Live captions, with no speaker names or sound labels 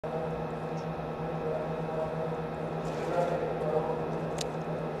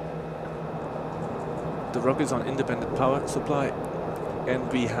The rocket is on independent power supply,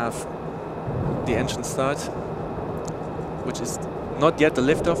 and we have the engine start, which is not yet the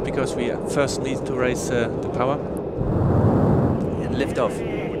liftoff because we first need to raise the power and lift off.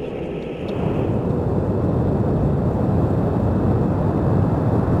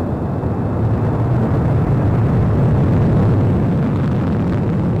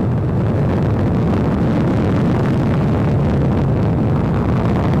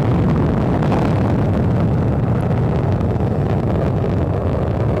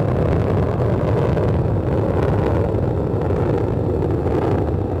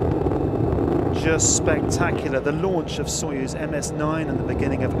 Just spectacular, the launch of Soyuz MS-9 and the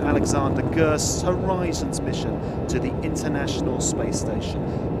beginning of Alexander Gerst's Horizons mission to the International Space Station,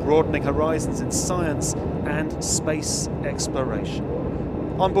 broadening horizons in science and space exploration.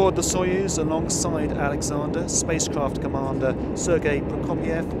 On board the Soyuz, alongside Alexander, spacecraft commander Sergei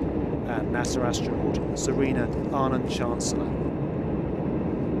Prokopyev and NASA astronaut Serena Auñón-Şansölye.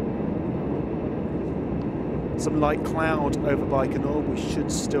 Some light cloud over Baykonur. We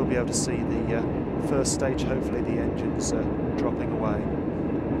should still be able to see the first stage. Hopefully the engines dropping away.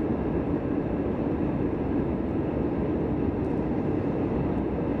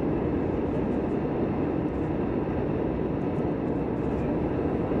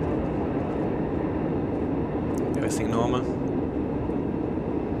 Everything normal.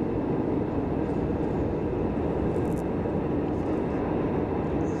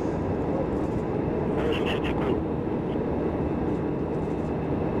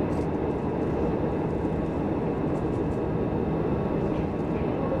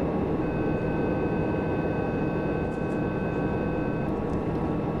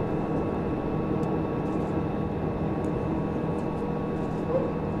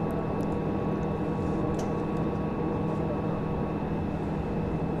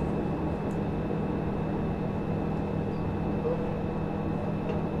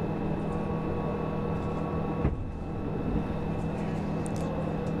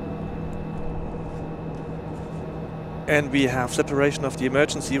 And we have separation of the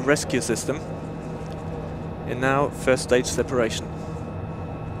emergency rescue system. And now first stage separation.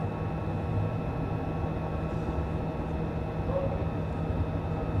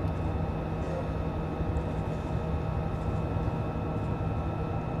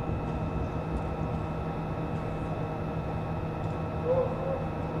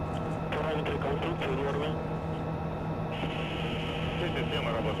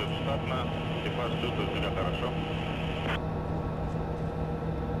 Система работает штатно, экипаж чувствует себя хорошо.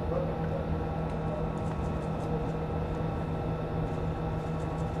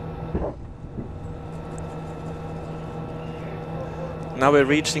 Now we're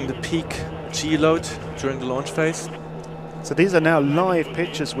reaching the peak G load during the launch phase. So these are now live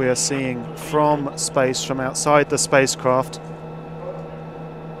pictures we are seeing from space, from outside the spacecraft.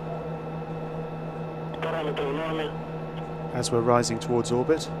 As we're rising towards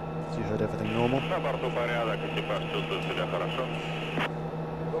orbit, as you heard, everything normal.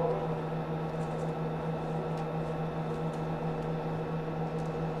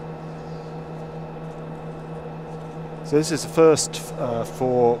 So this is the first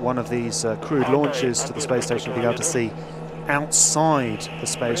for one of these crewed launches to the space station, being able to see outside the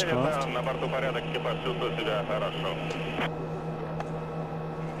spacecraft.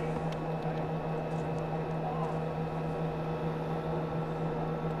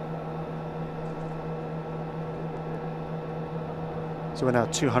 So we're now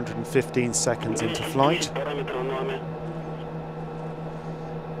 215 seconds into flight.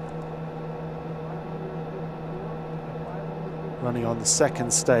 Running on the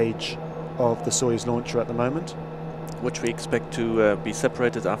second stage of the Soyuz launcher at the moment. Which we expect to be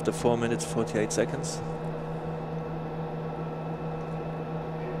separated after 4 minutes 48 seconds.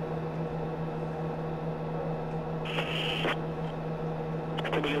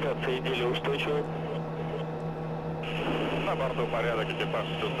 На борту порядок, экипаж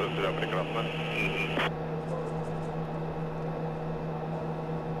чувствует себя прекрасно.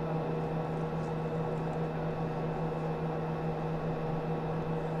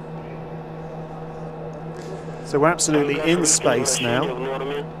 So we're absolutely in space now.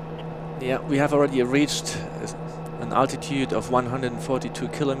 Yeah, we have already reached an altitude of 142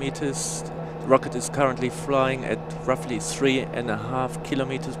 kilometers. The rocket is currently flying at roughly 3.5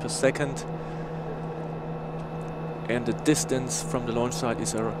 kilometers per second. And the distance from the launch site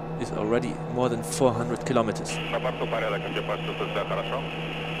is already more than 400 kilometers.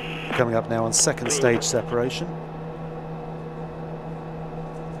 Coming up now on second stage separation.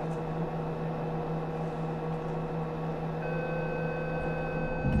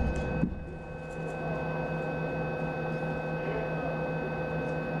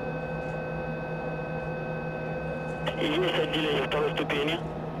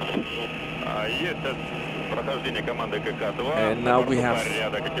 And now we have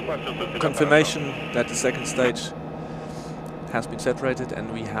confirmation that the second stage has been separated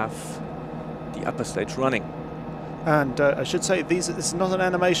and we have the upper stage running. And I should say, this is not an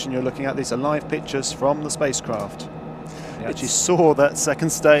animation you're looking at, these are live pictures from the spacecraft. You actually saw that second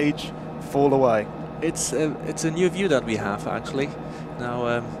stage fall away. It's a new view that we have actually,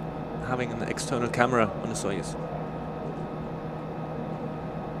 now having an external camera on the Soyuz.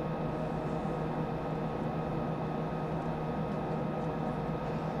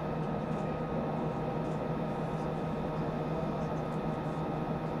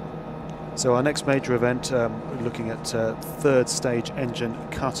 So our next major event, we're looking at third stage engine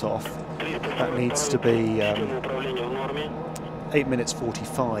cut-off. That needs to be 8 minutes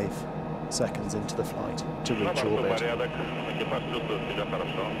 45 seconds into the flight to reach orbit.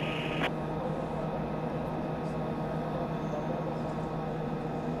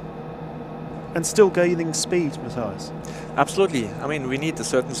 And still gaining speed, Matthias. Absolutely. I mean, we need a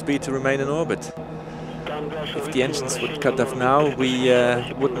certain speed to remain in orbit. If the engines would cut off now, we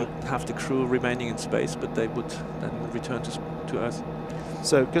wouldn't have the crew remaining in space, but they would then return to Earth.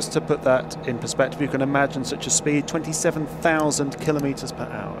 So just to put that in perspective, you can imagine such a speed, 27,000 kilometers per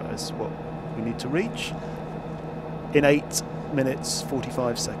hour is what we need to reach in 8 minutes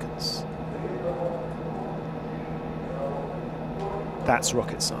 45 seconds. That's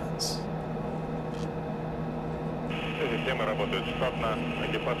rocket science. Системы работают штатно,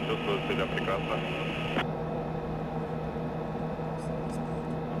 экипаж чувствует себя прекрасно.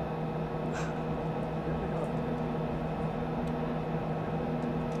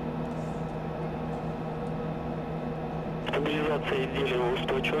 Стабилизация изделия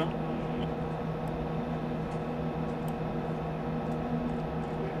устойчива.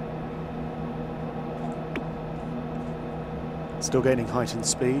 Still gaining height and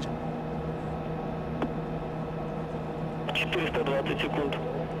speed. 420 секунд.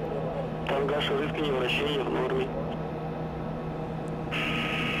 Тангаж, рысканье, вращение в норме.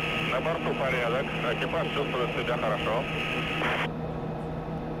 На борту порядок, экипаж чувствует себя хорошо.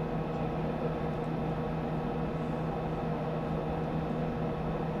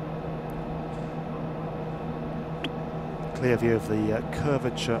 Clear view of the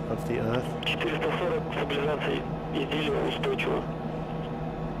curvature of the Earth. 440, стабилизация изделия устойчива.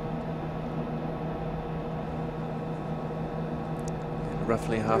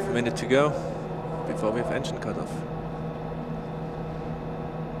 Roughly half a minute to go before we have engine cut off.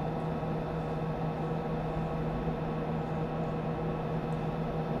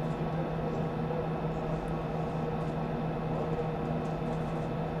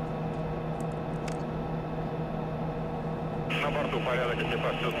 На борту порядок,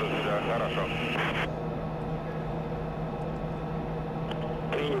 экипаж чувствует себя хорошо.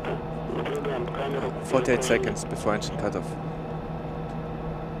 Принято. Наблюдаем камеру. 48 seconds before engine cut off.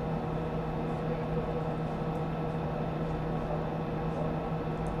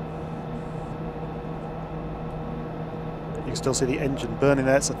 You can still see the engine burning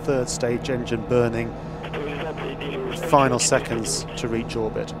there. It's a third stage engine burning. Final seconds to reach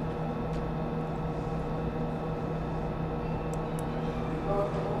orbit.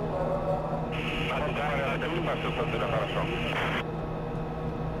 Экипаж чувствует себя хорошо.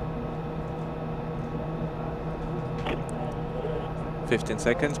 15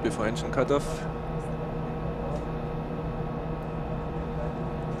 seconds before engine cut off.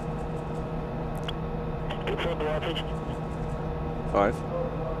 Five.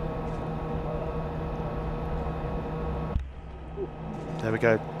 There we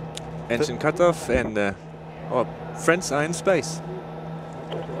go. Engine cut off and our friends are in space.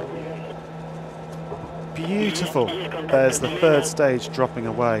 Beautiful. There's the third stage dropping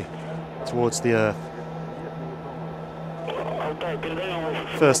away towards the Earth.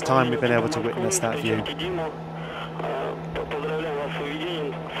 First time we've been able to witness that view.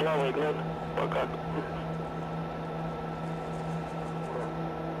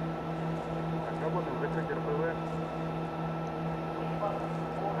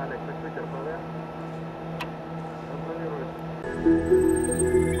 Alex,